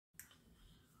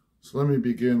So let me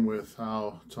begin with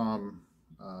how Tom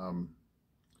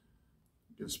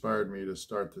inspired me to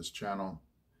start this channel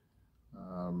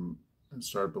and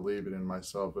start believing in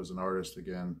myself as an artist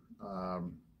again.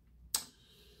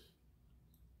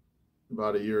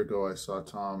 About a year ago, I saw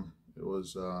Tom. It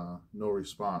was no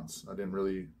response. I didn't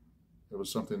really, it was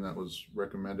something that was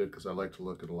recommended because I like to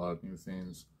look at a lot of new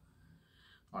things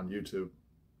on YouTube.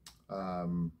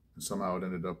 And somehow it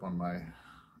ended up on my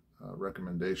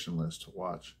recommendation list to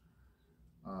watch.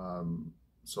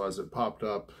 So as it popped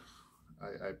up,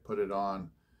 I put it on,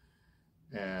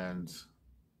 and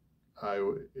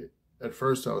at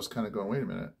first I was kind of going, wait a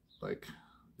minute, like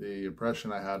the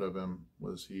impression I had of him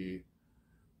was he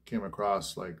came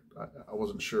across like, I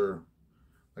wasn't sure,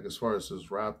 like as far as his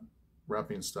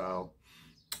rapping style,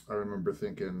 I remember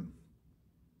thinking,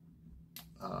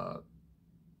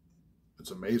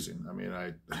 it's amazing. I mean,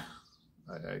 I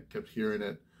kept hearing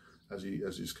it as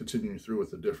he's continuing through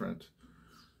with the different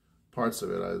parts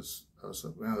of it. I was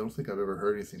like, man, I don't think I've ever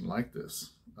heard anything like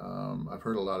this. I've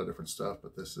heard a lot of different stuff,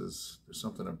 but there's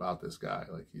something about this guy.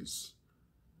 Like he's,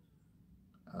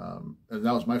 and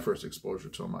that was my first exposure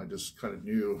to him. I just kind of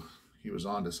knew he was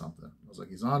onto something. I was like,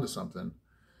 he's onto something.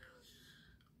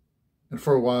 And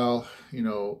for a while, you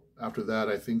know, after that,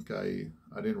 I think I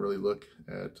didn't really look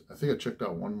at, I think I checked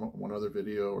out one other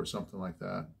video or something like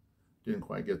that. Didn't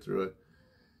quite get through it.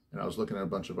 And I was looking at a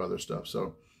bunch of other stuff.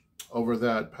 So over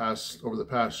the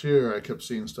past year, I kept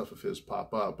seeing stuff of his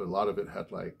pop up, but a lot of it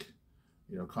had like,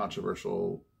 you know,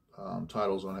 controversial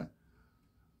titles on it.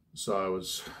 So I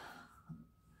was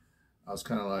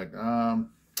kind of like, I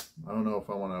don't know if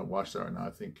I want to watch that right now. I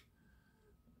think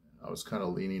I was kind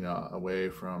of leaning away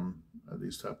from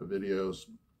these type of videos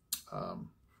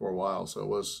for a while. So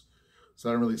I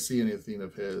didn't really see anything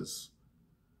of his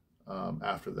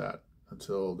after that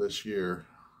until this year.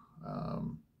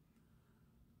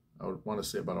 I would want to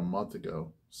say about a month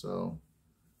ago. So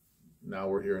now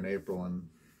we're here in April, and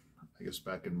I guess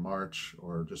back in March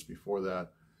or just before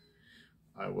that,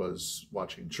 I was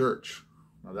watching Church.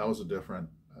 Now that was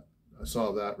I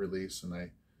saw that release, and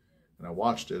I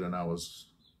watched it, and I was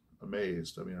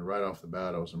amazed. I mean, right off the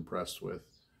bat, I was impressed with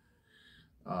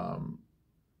the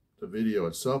video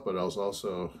itself, but I was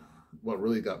also, what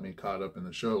really got me caught up in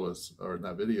the show was, or in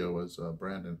that video was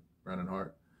Brandon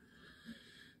Hart.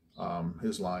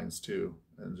 His lines too,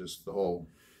 and just the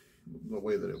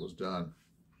way that it was done.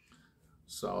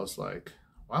 So I was like,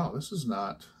 wow, this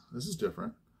is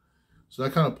different. So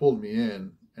that kind of pulled me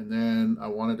in, and then I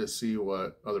wanted to see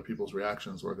what other people's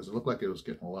reactions were, because it looked like it was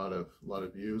getting a lot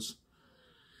of views.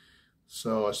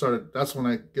 So that's when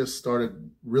I guess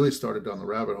really started down the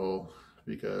rabbit hole,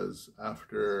 because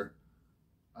after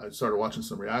I started watching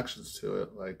some reactions to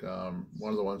it, like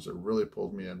one of the ones that really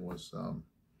pulled me in was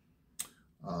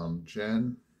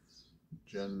Jen,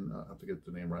 I have to get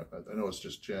the name right, but I know it's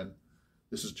just Jen.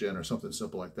 This is Jen or something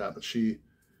simple like that. But she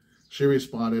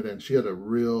responded, and she had a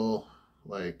real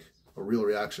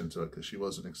reaction to it, because she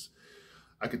wasn't,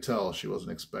 I could tell she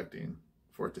wasn't expecting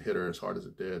for it to hit her as hard as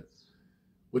it did,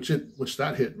 which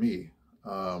that hit me.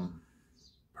 Her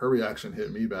reaction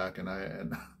hit me back, and I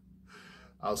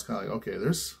was kind of like, okay,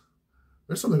 there's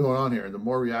something going on here. And the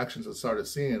more reactions I started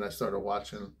seeing, I started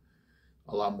watching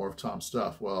a lot more of Tom's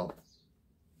stuff. Well,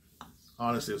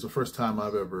 honestly, it was the first time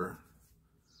I've ever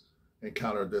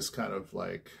encountered this kind of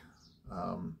like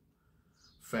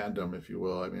fandom, if you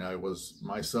will. I mean, I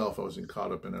wasn't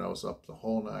caught up in it. I was up the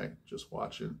whole night just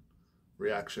watching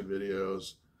reaction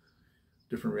videos,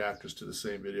 different reactors to the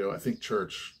same video. I think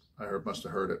Church, must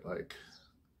have heard it like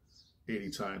 80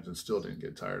 times and still didn't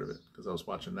get tired of it, because I was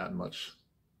watching that much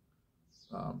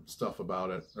stuff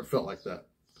about it, or felt like that,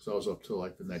 because I was up till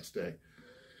like the next day.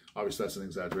 Obviously, that's an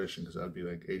exaggeration, because that'd be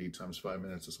like 80 times 5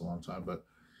 minutes. It's a long time, but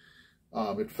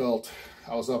it felt,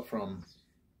 I was up from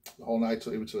the whole night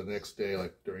till even to the next day,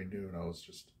 like during noon. I was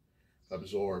just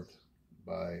absorbed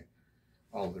by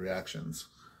all of the reactions.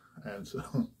 And so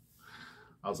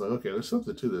I was like, okay, there's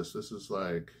something to this. This is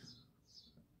like,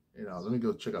 you know, let me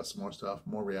go check out some more stuff,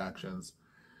 more reactions.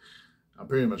 I'm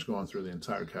pretty much going through the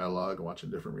entire catalog and watching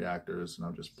different reactors, and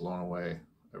I'm just blown away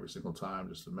every single time,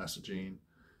 just the messaging.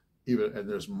 And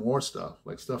there's more stuff,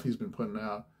 like stuff he's been putting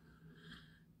out,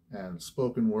 and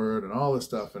spoken word and all this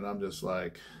stuff, and I'm just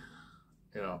like,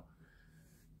 you know.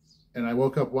 And I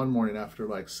woke up one morning after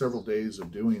like several days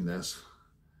of doing this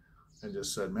and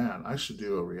just said, man, I should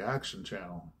do a reaction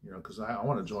channel, you know, because I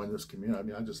want to join this community. I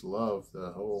mean, I just love the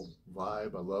whole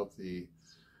vibe. I love the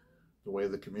way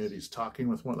the community's talking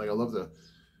with one. Like,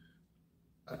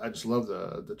 I just love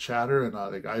the chatter, and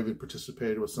I even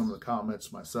participated with some of the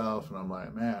comments myself, and I'm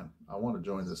like, man, I want to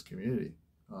join this community.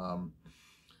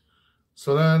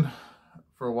 So then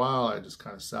for a while, I just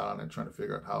kind of sat on it trying to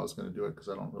figure out how I was going to do it, because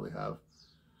I don't really have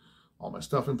all my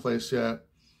stuff in place yet.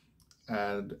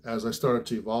 And as I started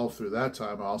to evolve through that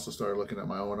time, I also started looking at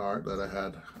my own art that I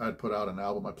had put out an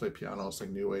album. I play piano, it's like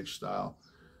new age style.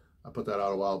 I put that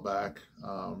out a while back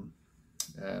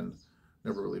and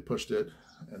never really pushed it.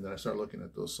 And then I started looking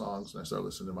at those songs, and I started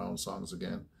listening to my own songs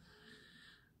again.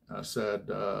 And I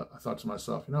said, I thought to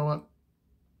myself, you know what?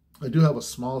 I do have a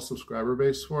small subscriber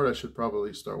base for it. I should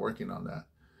probably start working on that.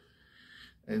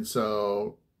 And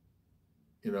so,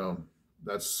 you know,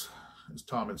 that's, as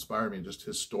Tom inspired me, just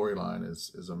his storyline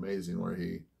is amazing, where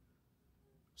he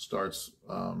starts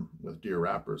with Dear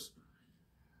Rappers.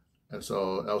 And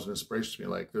so that was an inspiration to me.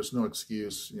 Like, there's no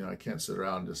excuse, you know, I can't sit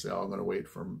around and just say, oh, I'm going to wait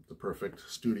for the perfect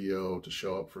studio to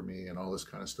show up for me and all this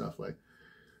kind of stuff. Like,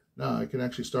 no, I can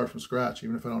actually start from scratch.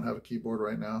 Even if I don't have a keyboard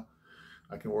right now,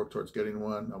 I can work towards getting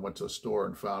one. I went to a store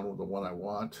and found the one I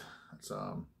want. It's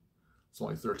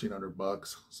only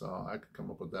 $1,300, so I could come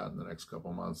up with that in the next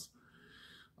couple months.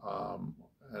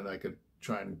 And I could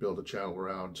try and build a channel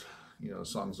around, you know,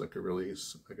 songs I could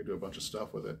release. I could do a bunch of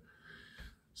stuff with it.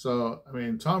 So, I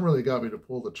mean, Tom really got me to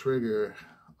pull the trigger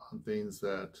on things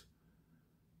that,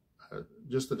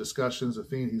 just the discussions,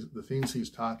 the things he's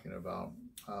talking about.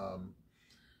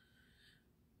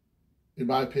 In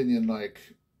my opinion, like,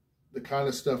 the kind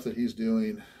of stuff that he's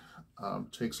doing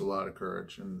takes a lot of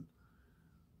courage, and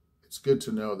it's good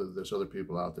to know that there's other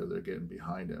people out there that are getting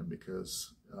behind him,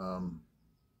 because I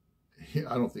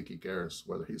don't think he cares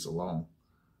whether he's alone.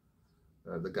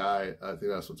 The guy, I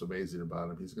think that's what's amazing about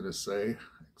him. He's going to say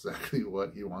exactly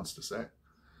what he wants to say,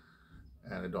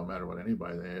 and it don't matter what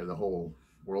anybody, the whole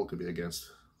world could be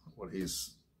against what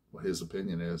his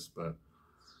opinion is, but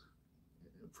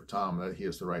for Tom, that he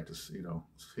has the right to, you know,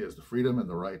 he has the freedom and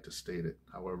the right to state it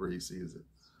however he sees it,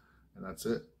 and that's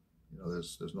it. You know,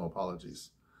 there's no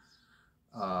apologies,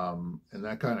 and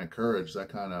that kind of courage, that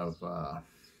kind of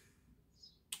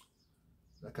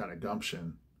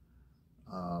gumption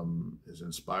is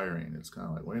inspiring. It's kind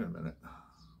of like, wait a minute,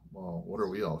 well, what are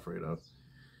we all afraid of?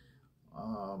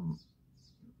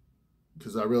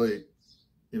 Because I really,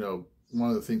 you know, one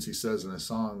of the things he says in his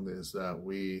song is that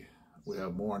we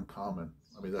have more in common.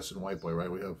 I mean, that's in White Boy, right?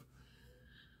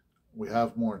 We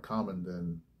have more in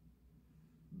common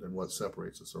than what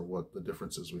separates us, or what the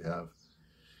differences we have.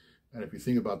 And if you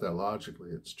think about that logically,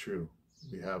 it's true.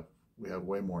 We have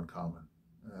way more in common.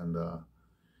 And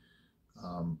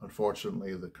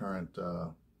unfortunately, the current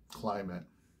climate,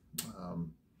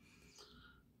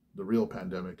 the real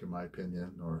pandemic, in my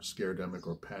opinion, or scaredemic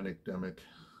or panicdemic,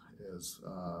 is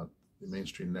the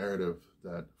mainstream narrative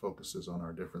that focuses on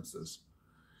our differences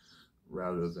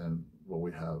rather than what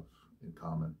we have in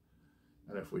common.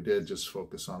 And if we did just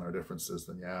focus on our differences,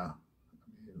 then yeah, I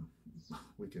mean,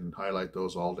 we can highlight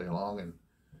those all day long and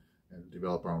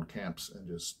develop our own camps and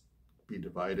just be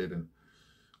divided and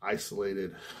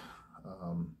isolated.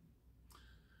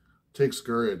 Takes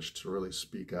courage to really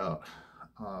speak out.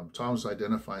 Tom's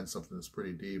identifying something that's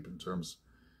pretty deep in terms,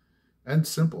 and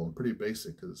simple and pretty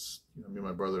basic, because, you know, me and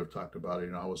my brother have talked about it.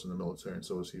 You know, I was in the military, and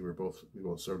so was he. We both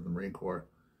served in the Marine Corps.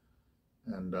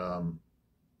 And,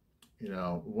 you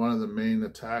know, one of the main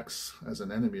attacks as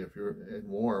an enemy, if you're in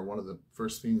war, one of the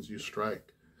first things you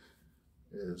strike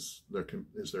is their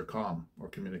comm, or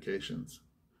communications.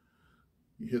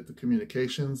 You hit the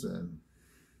communications, and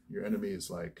your enemy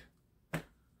is like,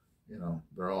 you know,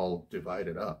 they're all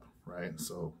divided up, right?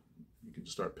 So you can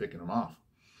just start picking them off.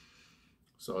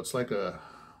 So it's like a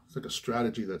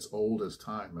strategy that's old as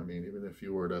time. I mean, even if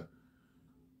you were to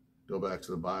go back to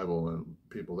the Bible and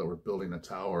people that were building a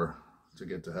tower to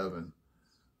get to heaven,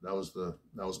 that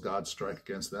was God's strike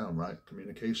against them, right?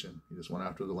 Communication. He just went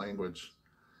after the language.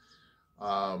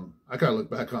 I kind of look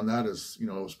back on that as, you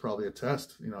know, it was probably a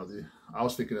test. You know, I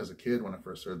was thinking as a kid when I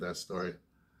first heard that story,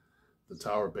 the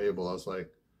Tower of Babel, I was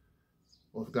like,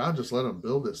 well, if God just let them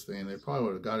build this thing, they probably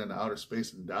would have got into outer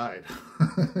space and died.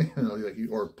 You know, like,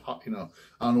 or, you know,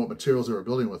 I don't know what materials they were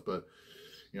building with, but,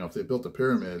 you know, if they built the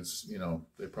pyramids, you know,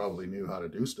 they probably knew how to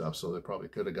do stuff, so they probably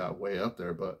could have got way up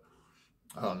there. But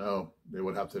I don't know, they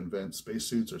would have to invent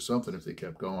spacesuits or something if they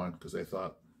kept going, because they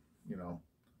thought, you know,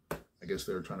 I guess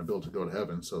they were trying to build to go to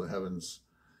heaven, so the heavens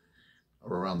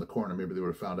are around the corner. Maybe they would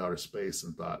have found outer space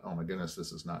and thought, oh my goodness,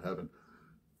 this is not heaven.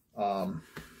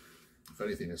 If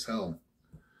anything, it's hell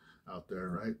out there,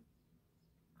 right?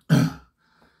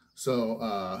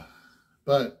 So,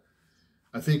 but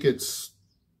I think it's,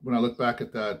 when I look back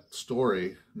at that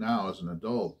story now as an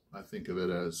adult, I think of it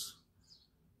as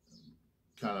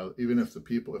kind of, even if the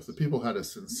people had a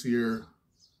sincere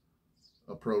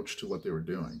approach to what they were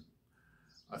doing,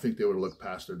 I think they would have looked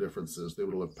past their differences. They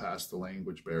would have looked past the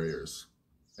language barriers.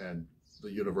 And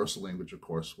the universal language, of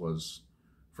course, was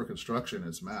for construction,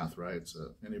 it's math, right?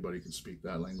 So anybody can speak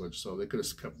that language. So they could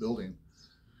have kept building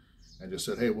and just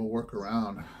said, hey, we'll work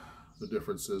around the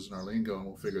differences in our lingo and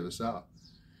we'll figure this out.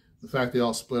 The fact they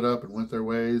all split up and went their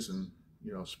ways and,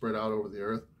 you know, spread out over the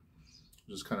earth,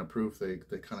 just kind of proof they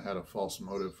kind of had a false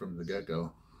motive from the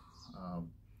get-go.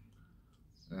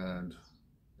 And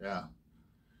yeah,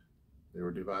 they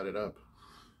were divided up,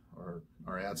 or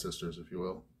our ancestors, if you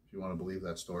will, if you want to believe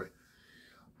that story.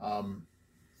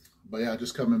 But yeah,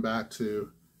 just coming back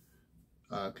to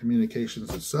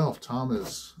communications itself, Tom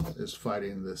is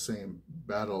fighting the same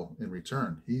battle in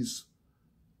return. He's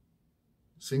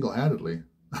single-handedly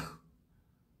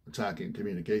attacking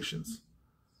communications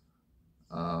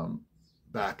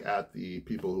back at the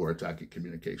people who are attacking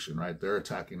communication, right? They're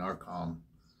attacking our comm,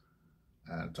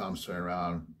 and Tom's turning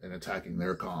around and attacking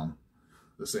their comm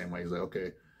the same way. He's like,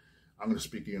 okay, I'm going to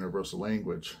speak a universal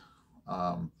language.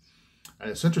 And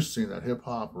it's interesting that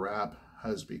hip-hop rap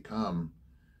has become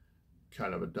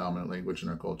kind of a dominant language in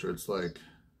our culture. It's like,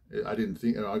 I didn't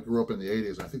think, you know, I grew up in the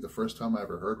 80s. I think the first time I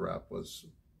ever heard rap was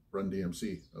Run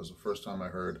DMC. That was the first time I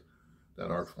heard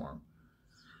that art form.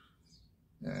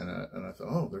 And I thought,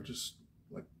 oh, they're just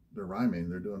like, they're rhyming,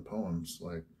 they're doing poems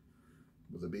like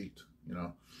with a beat, you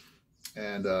know.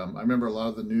 And I remember a lot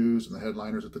of the news and the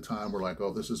headliners at the time were like,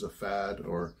 oh, this is a fad,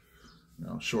 or, you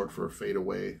know, short for fade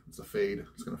away. It's a fade.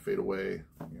 It's going to fade away.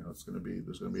 You know, it's going to be,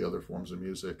 there's going to be other forms of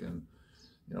music, and,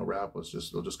 you know, rap was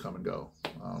just, they'll just come and go.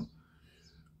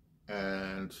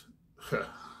 And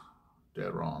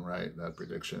dead wrong, right? That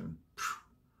prediction.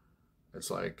 It's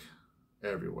like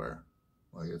everywhere.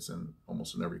 Like it's in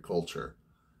almost in every culture,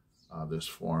 this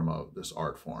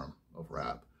art form of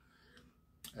rap.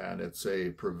 And it's a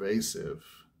pervasive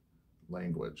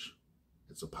language.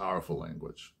 It's a powerful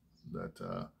language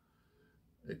that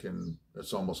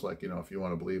it's almost like, you know, if you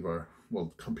want to believe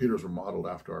computers were modeled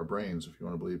after our brains. If you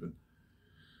want to believe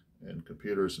in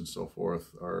computers and so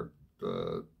forth, are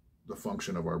the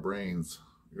function of our brains,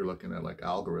 you're looking at like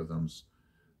algorithms.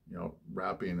 You know,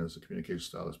 rapping as a communication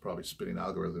style is probably spitting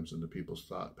algorithms into people's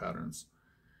thought patterns.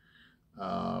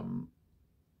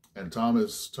 And Tom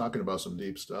is talking about some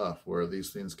deep stuff where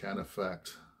these things can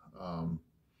affect, you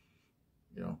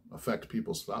know, affect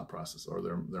people's thought process or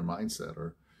their mindset.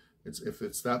 Or if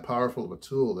it's that powerful of a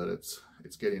tool that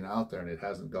it's getting out there and it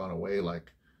hasn't gone away.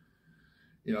 Like,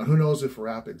 you know, who knows if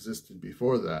rap existed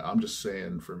before that? I'm just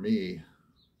saying, for me,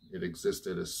 it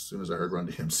existed as soon as I heard Run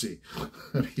DMC.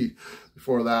 I mean,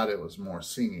 before that, it was more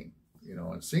singing, you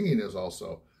know, and singing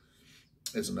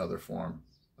is another form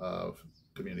of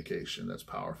communication that's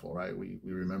powerful, right? We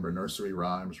remember nursery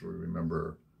rhymes. We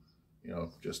remember, you know,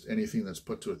 just anything that's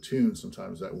put to a tune.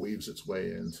 Sometimes that weaves its way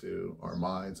into our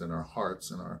minds and our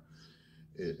hearts, and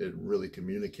it really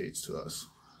communicates to us,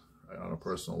 right, on a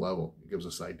personal level. It gives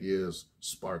us ideas,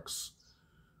 sparks,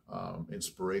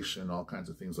 inspiration, all kinds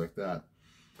of things like that.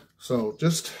 So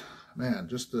just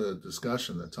the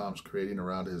discussion that Tom's creating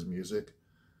around his music,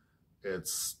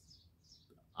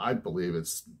 I believe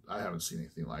I haven't seen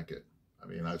anything like it. I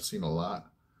mean, I've seen a lot,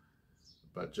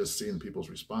 but just seeing people's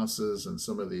responses and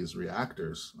some of these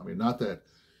reactors, I mean, not that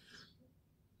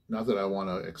I want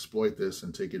to exploit this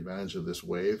and take advantage of this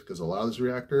wave, because a lot of these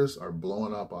reactors are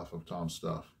blowing up off of Tom's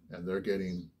stuff, and they're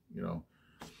getting, you know,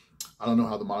 I don't know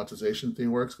how the monetization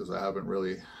thing works, because I haven't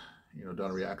really, you know,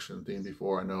 done a reaction theme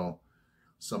before. I know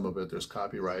some of it, there's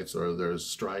copyrights or there's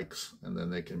strikes, and then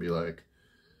they can be like,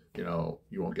 you know,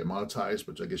 you won't get monetized,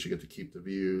 but I guess you get to keep the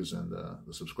views and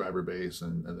the subscriber base,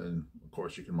 and then of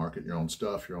course you can market your own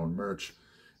stuff, your own merch.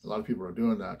 A lot of people are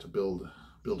doing that to build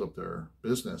up their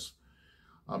business.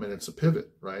 And it's a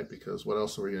pivot, right? Because what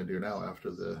else are we going to do now after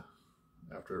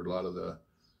a lot of the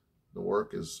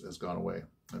work has gone away,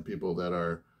 and people that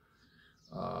are,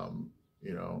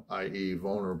 you know, i.e.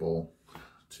 vulnerable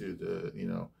to the, you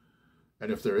know,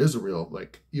 and if there is a real,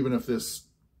 like, even if this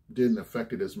didn't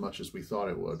affect it as much as we thought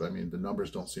it would, I mean, the numbers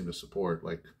don't seem to support,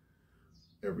 like,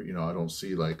 you know, I don't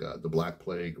see like the Black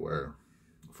Plague, where,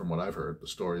 from what I've heard, the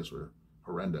stories were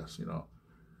horrendous, you know,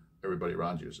 everybody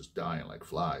around you is just dying like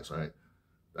flies, right?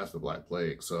 That's the Black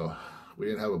Plague. So we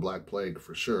didn't have a Black Plague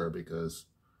for sure, because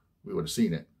we would have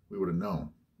seen it. We would have known.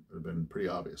 It would have been pretty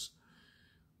obvious.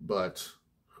 But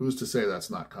who's to say that's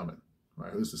not coming,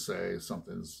 right? Who's to say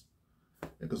something's,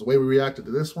 because the way we reacted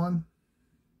to this one,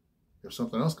 if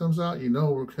something else comes out, you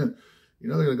know, they're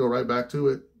going to go right back to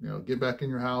it. You know, get back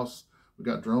in your house. We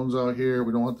got drones out here.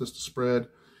 We don't want this to spread.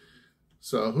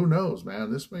 So who knows,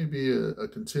 man? This may be a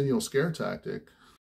continual scare tactic